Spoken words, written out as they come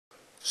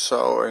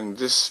So in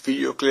this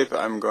video clip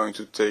I'm going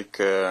to take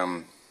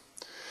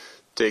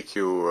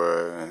you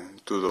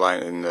to the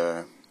line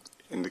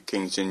in the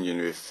King's Indian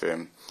with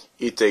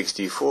e takes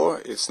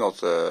d4. It's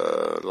not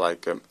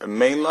like a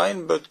main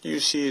line, but you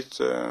see it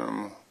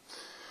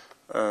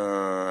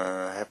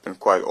happen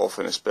quite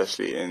often,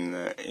 especially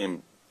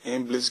in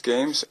blitz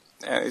games,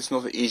 and it's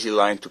not an easy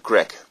line to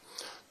crack.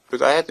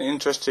 But I had an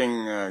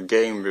interesting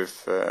game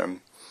with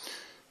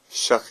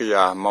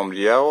Shakhriar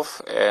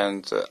Mamliarov,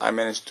 and I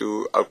managed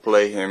to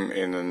outplay him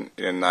in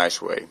a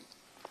nice way.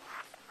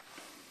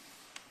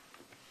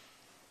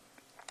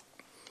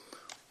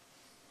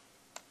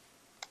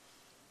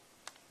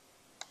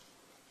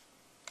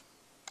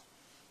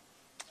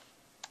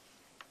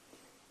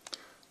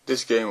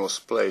 This game was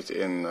played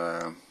in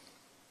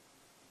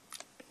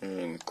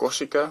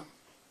Corsica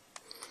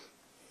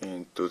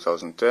in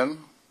 2010,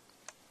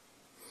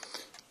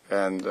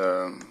 and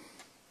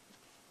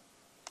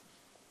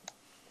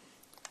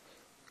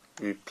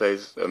we played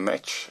a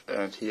match,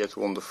 and he had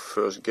won the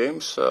first game,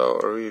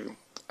 so I really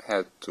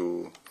had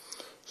to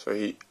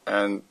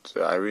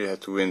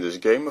win this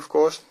game, of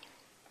course.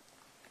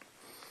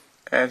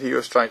 And he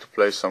was trying to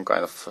play some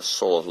kind of a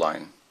solid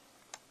line.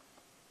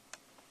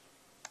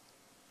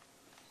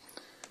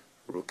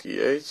 Rook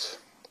e8,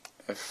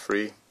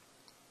 f3.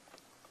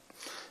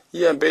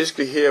 Yeah,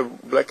 basically here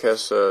black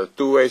has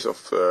two ways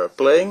of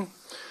playing.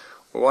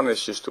 One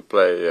is just to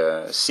play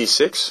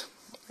c6.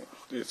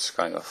 It's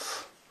kind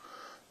of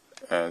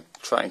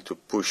trying to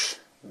push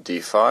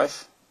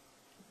d5,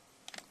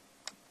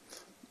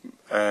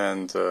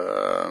 and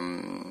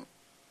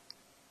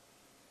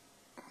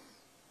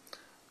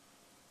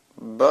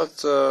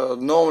but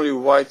normally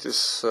white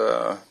is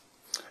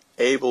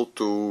able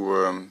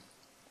to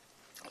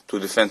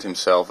defend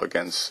himself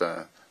against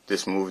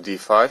this move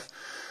d5.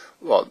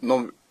 Well,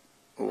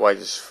 white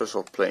is first of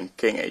all playing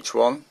king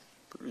h1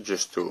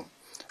 just to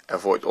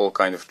avoid all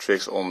kind of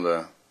tricks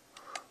on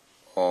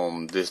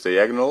this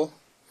diagonal.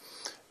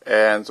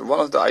 And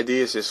one of the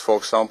ideas is, for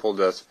example,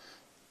 that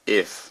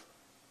if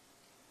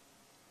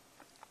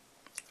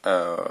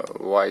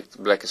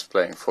black is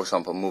playing, for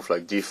example, a move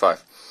like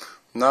d5.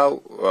 Now,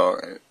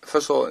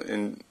 first of all,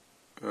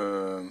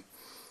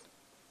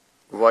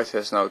 white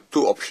has now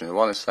two options.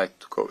 One is like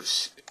to go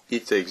e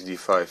takes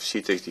d5,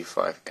 c takes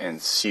d5, and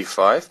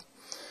c5.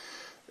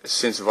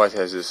 Since white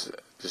has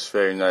this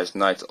very nice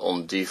knight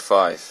on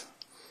d5,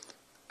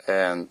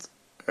 and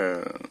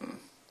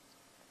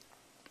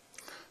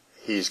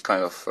he's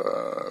kind of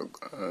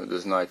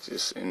this knight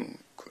is in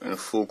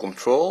full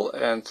control,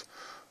 and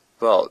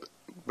well,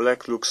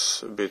 black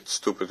looks a bit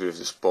stupid with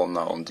this pawn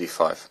now on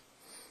d5.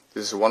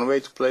 This is one way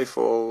to play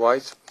for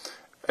white.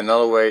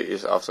 Another way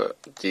is after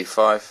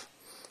d5,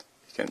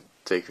 you can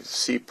take the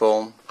c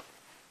pawn,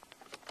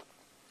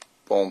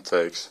 pawn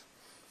takes,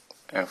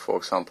 and for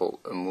example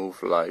a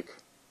move like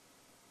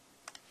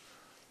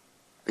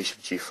bishop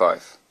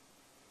g5.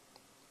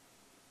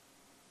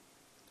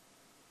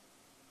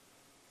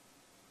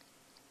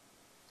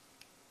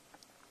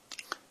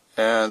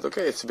 And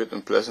okay, it's a bit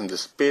unpleasant,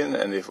 this spin,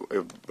 and if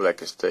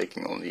black is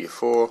taking on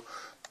e4,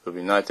 it will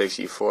be knight takes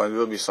e4, and there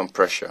will be some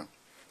pressure.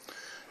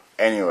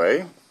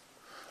 Anyway,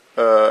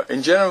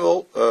 in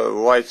general,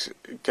 white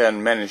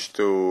can manage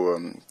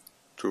to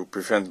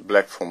prevent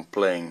black from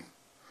playing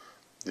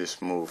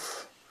this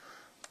move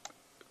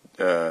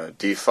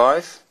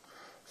d5.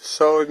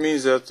 So it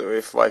means that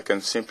if white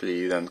can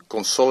simply then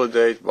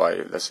consolidate by,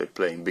 let's say,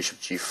 playing bishop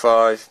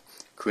g5,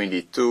 queen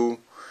d2,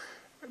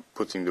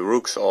 putting the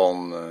rooks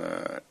on,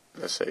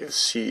 let's say,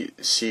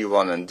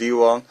 c1 and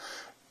d1,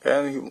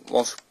 and he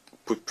wants to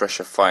put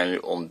pressure finally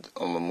on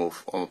the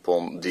move on the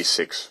pawn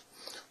d6.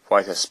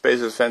 White has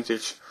space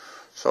advantage,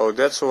 so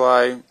that's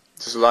why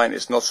this line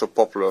is not so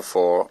popular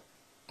for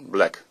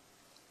black.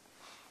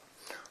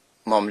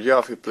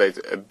 Mamliarov played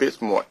a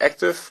bit more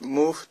active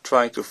move,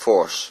 trying to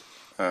force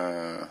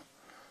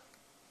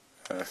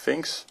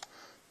things.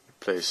 He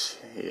plays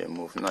here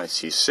move knight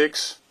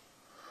c6.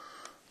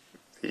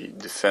 We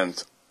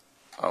defend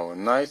our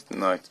knight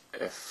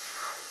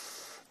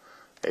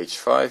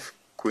h5,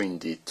 queen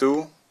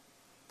d2,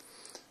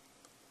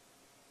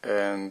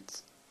 and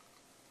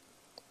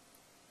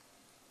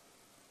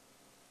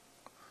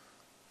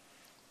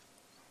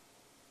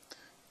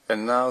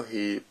now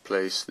he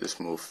plays this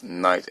move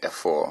knight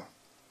f4.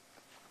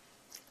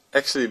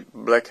 Actually,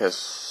 black has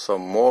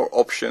some more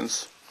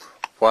options.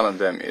 One of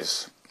them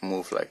is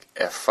move like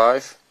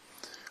f5.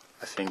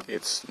 I think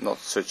it's not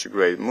such a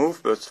great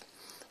move, but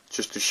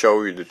just to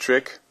show you the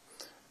trick,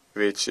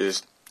 which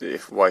is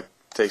if white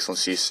takes on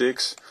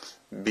c6,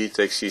 b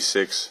takes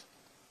c6,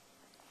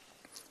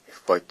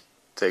 if white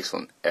takes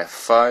on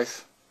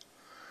f5,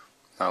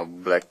 now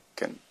black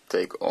can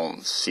take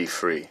on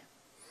c3.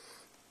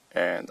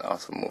 And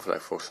after a move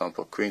like, for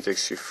example, queen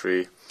takes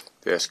c3,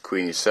 there's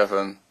queen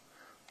e7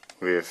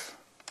 with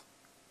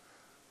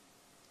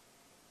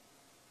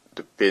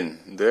the pin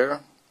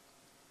there.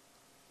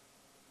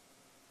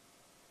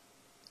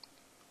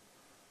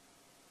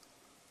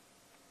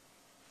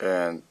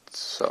 And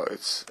so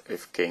it's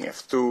if king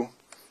f2,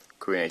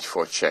 queen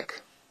h4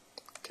 check.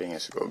 King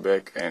has to go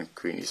back and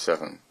queen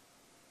e7.